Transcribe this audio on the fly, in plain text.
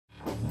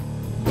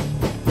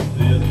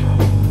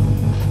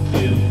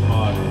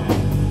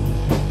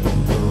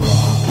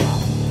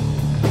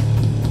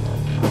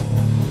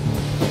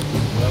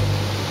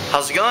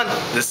How's it going?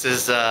 This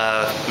is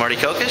Marty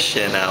Kokish,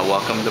 and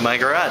welcome to my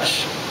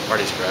garage,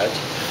 Marty's garage.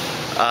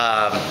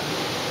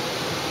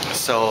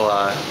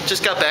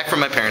 Just got back from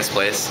my parents'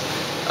 place.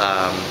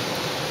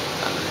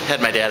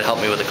 Had my dad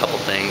help me with a couple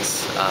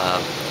things.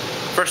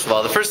 First of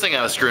all, the first thing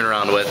I was screwing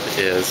around with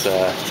is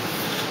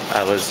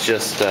I was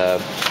just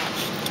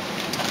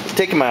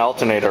taking my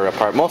alternator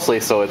apart,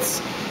 mostly so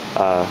it's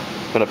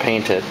gonna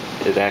paint it.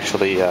 It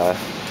actually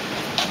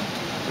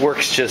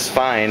works just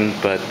fine,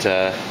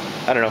 but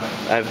I don't know.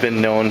 I've been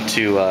known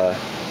to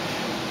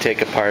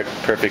take apart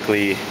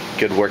perfectly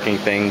good working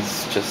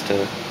things just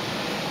to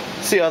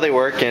see how they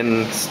work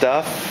and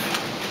stuff.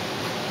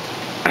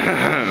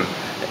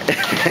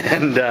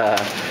 And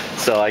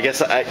so I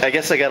guess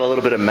I got a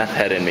little bit of meth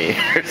head in me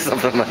or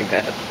something like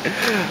that.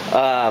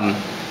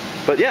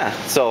 But yeah,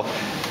 so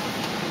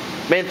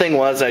main thing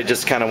was I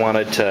just kind of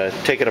wanted to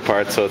take it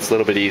apart so it's a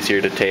little bit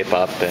easier to tape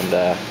up, and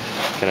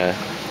gonna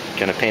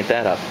paint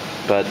that up.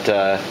 But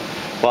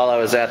while I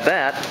was at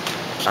that,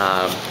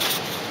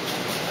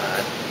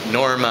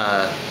 Norm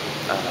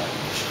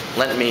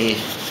lent me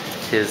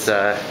his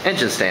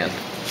engine stand.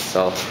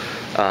 So,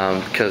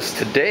 because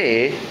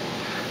today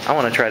I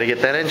want to try to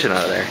get that engine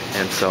out of there,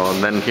 and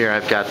then here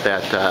I've got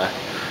that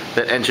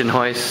engine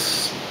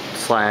hoist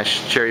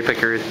 / cherry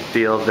picker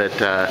deal that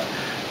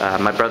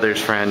my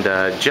brother's friend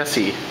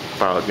Jesse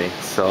borrowed me,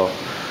 so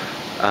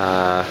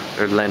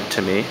or lent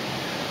to me,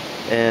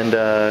 and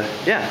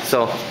yeah,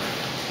 so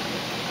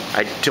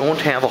I don't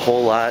have a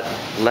whole lot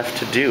left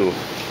to do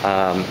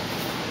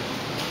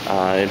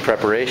in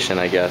preparation,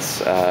 I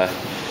guess.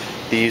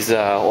 These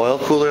oil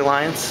cooler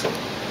lines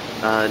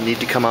need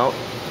to come out,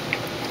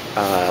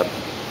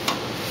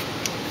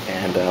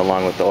 and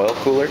along with the oil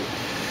cooler.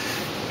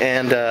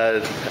 And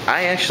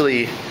I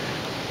actually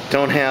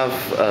don't have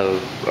a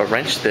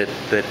wrench that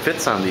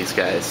fits on these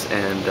guys,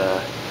 and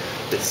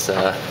this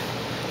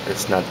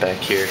nut back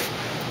here.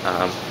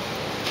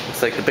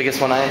 It's like the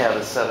biggest one I have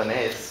is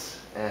 7/8.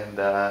 And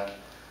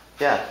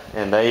yeah,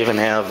 and I even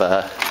have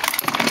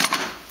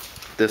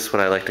this,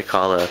 what I like to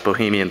call a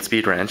Bohemian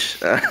speed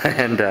wrench,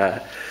 and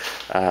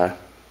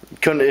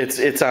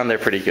it's on there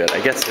pretty good. I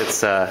guess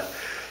it's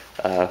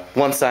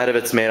one side of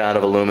it's made out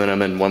of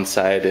aluminum and one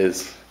side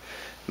is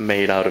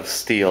made out of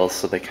steel,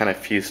 so they kind of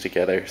fuse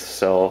together.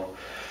 So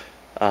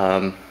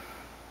with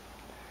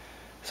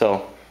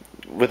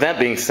that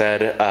being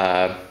said,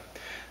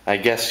 I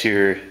guess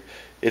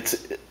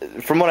it's,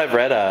 from what I've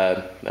read,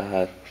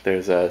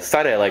 there's a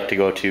site I like to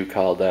go to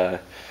called the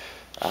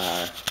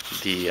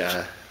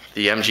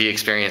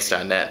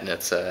mgexperience.net, and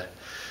it's a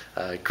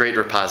great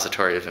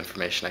repository of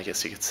information, I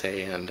guess you could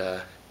say, and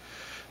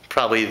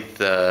probably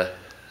the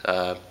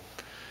I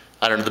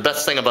don't know, the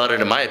best thing about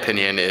it, in my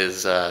opinion,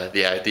 is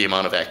the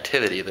amount of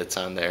activity that's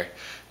on there,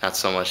 not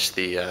so much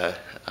the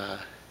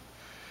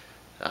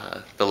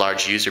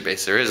large user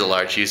base. There is a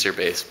large user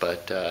base,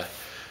 but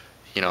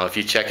you know, if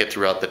you check it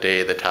throughout the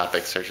day, the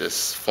topics are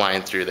just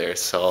flying through there.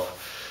 So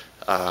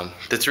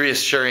that's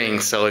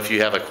reassuring. So if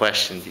you have a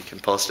question, you can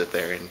post it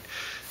there, and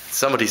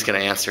somebody's going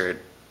to answer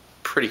it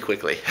pretty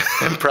quickly,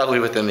 probably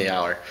within the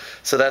hour.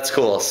 So that's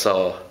cool.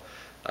 So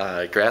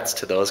grats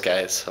to those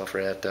guys over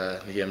at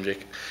the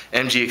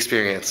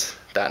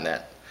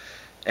mgexperience.net.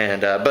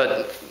 And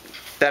but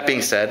that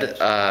being said,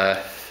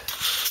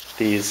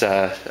 these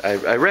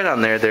I read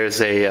on there,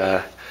 there's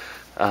a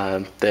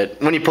that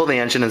when you pull the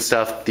engine and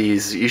stuff,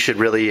 you should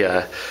really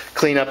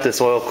clean up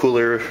this oil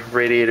cooler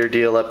radiator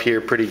deal up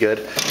here pretty good,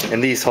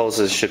 and these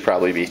hoses should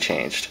probably be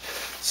changed.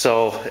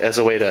 So as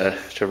a way to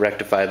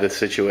rectify this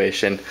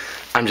situation,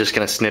 I'm just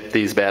going to snip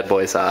these bad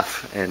boys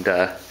off and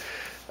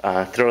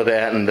throw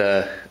that in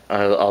the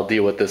I'll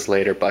deal with this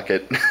later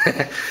bucket.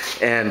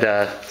 And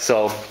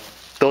so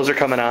those are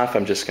coming off.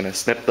 I'm just going to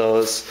snip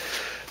those.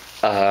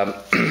 I've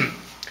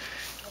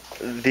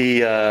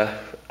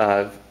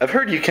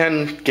heard you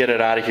can get it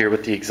out of here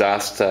with the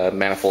exhaust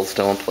manifold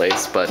still in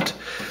place, but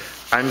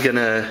I'm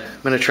gonna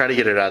try to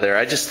get it out of there.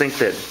 I just think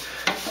that,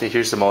 see,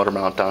 here's the motor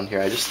mount down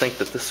here. I just think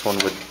that this one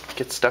would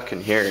get stuck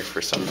in here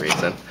for some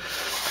reason.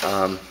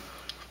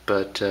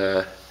 But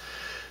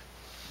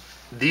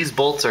these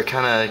bolts are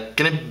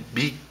gonna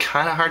be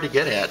kind of hard to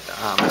get at,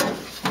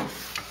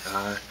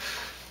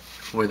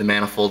 where the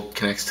manifold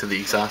connects to the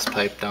exhaust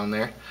pipe down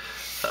there.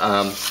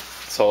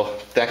 So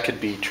that could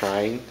be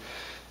trying.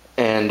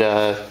 And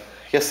I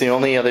guess the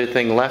only other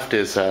thing left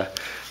is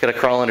gotta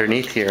crawl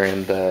underneath here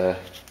and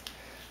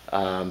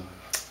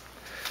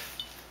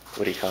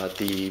what do you call it?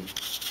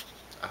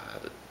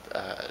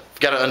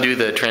 Gotta undo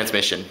the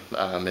transmission.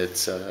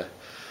 It's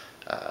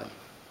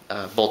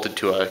bolted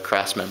to a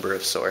cross member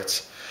of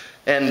sorts,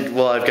 and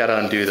well, I've got to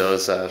undo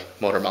those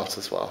motor mounts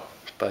as well.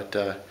 But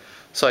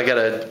so I got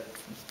a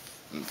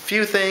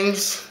few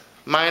things,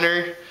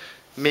 minor,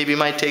 maybe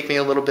might take me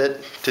a little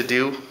bit to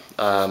do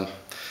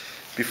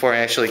before I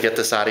actually get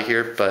this out of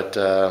here, but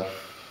I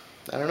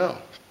don't know.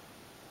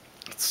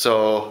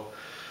 So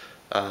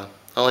I'll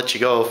let you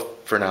go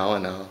for now,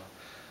 and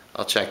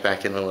I'll check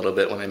back in a little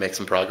bit when I make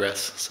some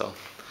progress. So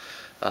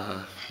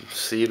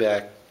see you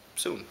back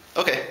soon.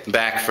 Okay,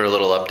 back for a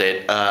little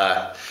update.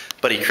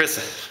 Buddy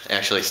Chris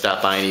actually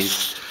stopped by and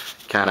he's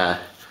kind of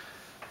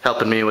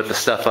helping me with the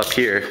stuff up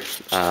here.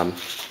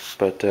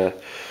 But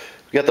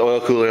we got the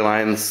oil cooler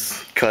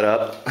lines cut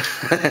up,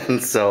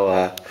 and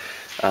so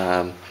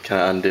kind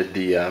of undid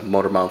the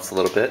motor mounts a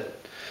little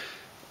bit.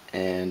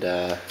 And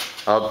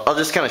I'll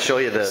just kind of show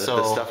you the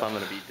stuff I'm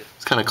going to be doing.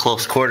 It's kind of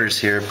close quarters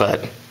here,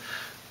 but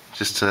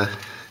just to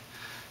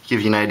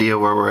give you an idea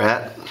where we're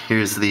at,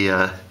 here's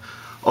the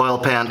oil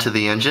pan to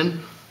the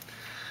engine.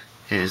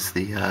 Here's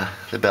the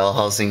bell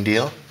housing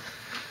deal.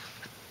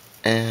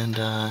 And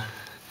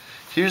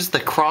here's the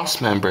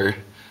cross member.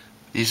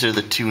 These are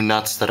the two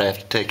nuts that I have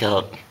to take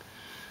out.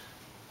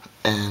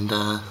 And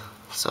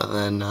so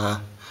then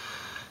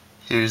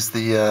here's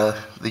the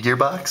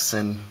gearbox,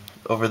 and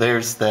over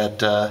there's that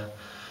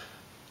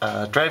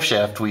drive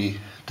shaft we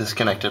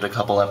disconnected a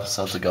couple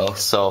episodes ago.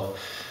 So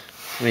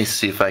let me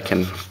see if I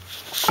can,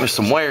 there's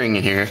some wiring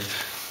in here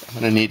I'm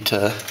gonna need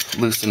to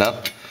loosen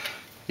up.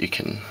 You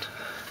can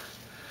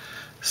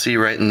see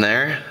right in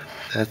there,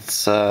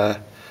 that's I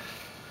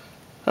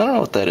don't know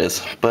what that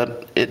is,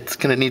 but it's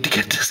gonna need to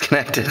get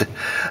disconnected.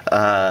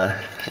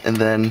 And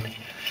then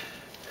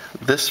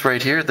this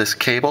right here, this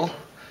cable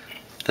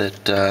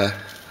that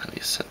let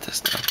me set this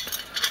down.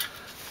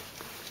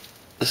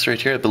 This right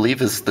here, I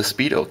believe, is the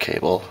speedo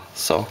cable,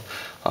 so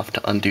I'll have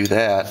to undo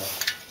that.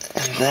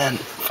 And then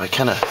if I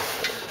kind of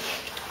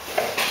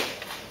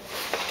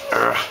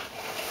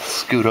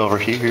scoot over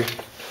here,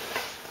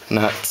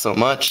 not so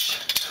much.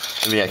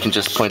 Maybe I can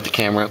just point the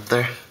camera up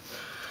there.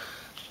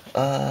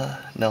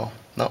 No,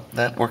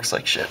 that works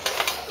like shit.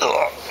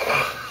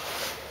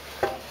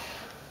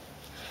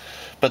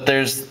 But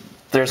there's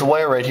a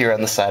wire right here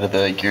on the side of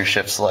the gear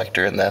shift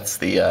selector, and that's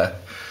the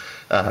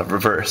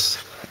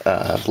reverse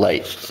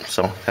light,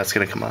 so that's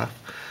gonna come off.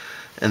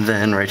 And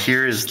then right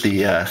here is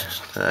the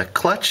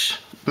clutch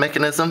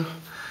mechanism.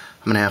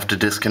 I'm gonna have to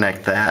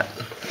disconnect that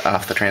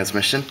off the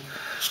transmission.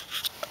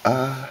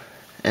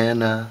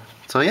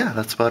 So yeah,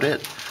 that's about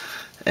it.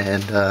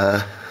 And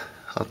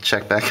I'll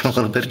check back in a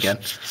little bit again.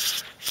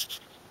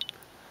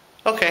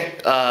 Okay,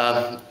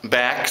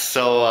 back.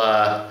 So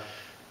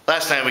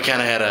last night we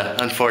kind of had an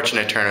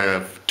unfortunate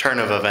turn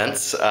of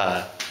events.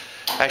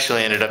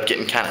 Actually ended up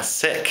getting kind of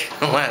sick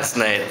last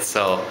night,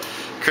 so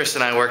Chris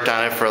and I worked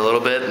on it for a little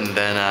bit and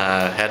then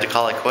had to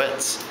call it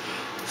quits.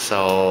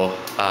 So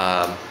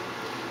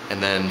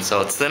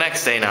so it's the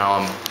next day now.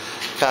 I'm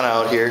kind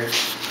of out here,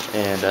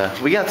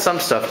 and we got some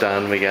stuff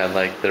done. We got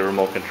like the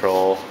remote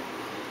control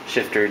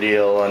shifter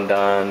deal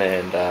undone,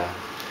 and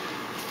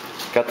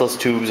got those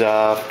tubes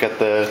off, got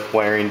the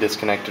wiring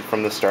disconnected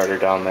from the starter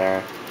down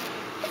there,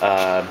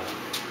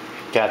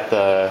 got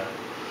the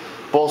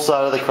bolts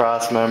out of the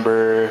cross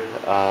member.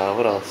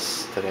 What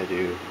else did I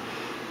do?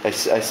 I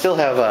still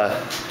have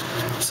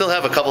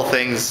a couple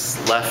things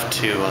left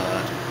to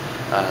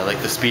like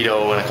the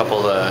speedo and a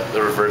couple of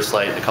the reverse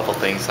light, a couple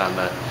things on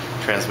the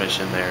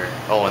transmission there.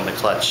 Oh, and the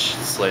clutch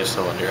slave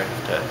cylinder. I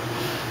have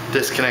to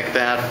disconnect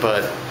that,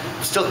 but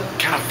I'm still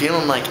kind of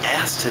feeling like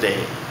ass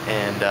today,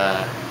 and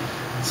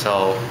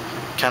so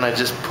kind of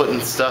just putting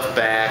stuff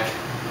back,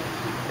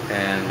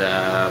 and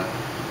I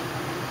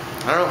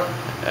don't know.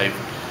 I've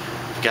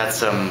got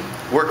some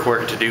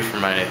work to do for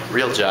my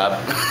real job,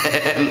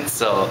 and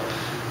so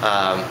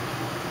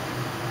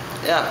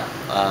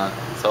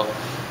so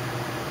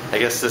I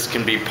guess this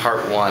can be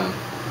part one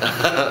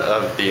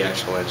of the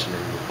actual engine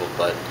removal,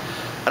 but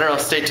I don't know,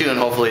 stay tuned.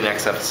 Hopefully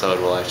next episode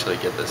we'll actually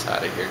get this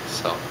out of here.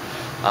 So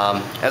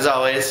as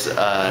always,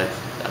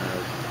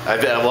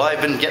 I've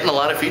been getting a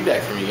lot of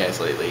feedback from you guys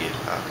lately.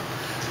 A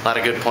lot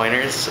of good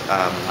pointers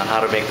on how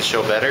to make the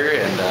show better,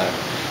 and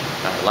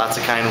lots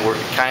of kind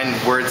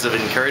words of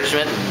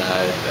encouragement, and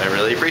I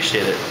really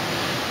appreciate it.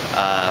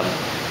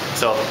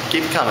 So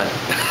keep it coming.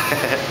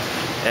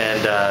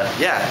 And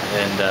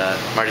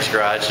Marty's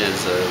Garage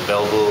is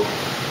available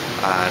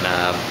on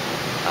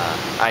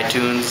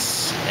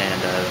iTunes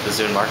and the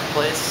Zune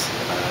Marketplace.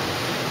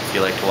 If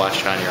you like to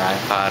watch it on your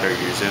iPod or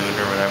your Zune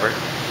or whatever.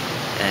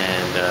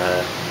 And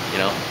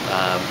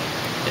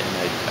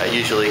I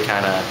usually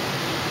kind of,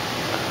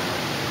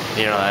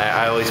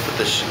 I always put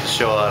the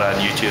show out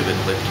on YouTube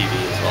and Live TV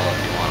as well if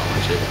you want to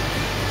watch it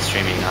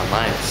streaming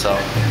online. So,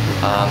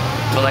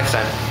 until next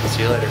time,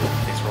 see you later.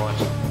 Thanks for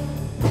watching.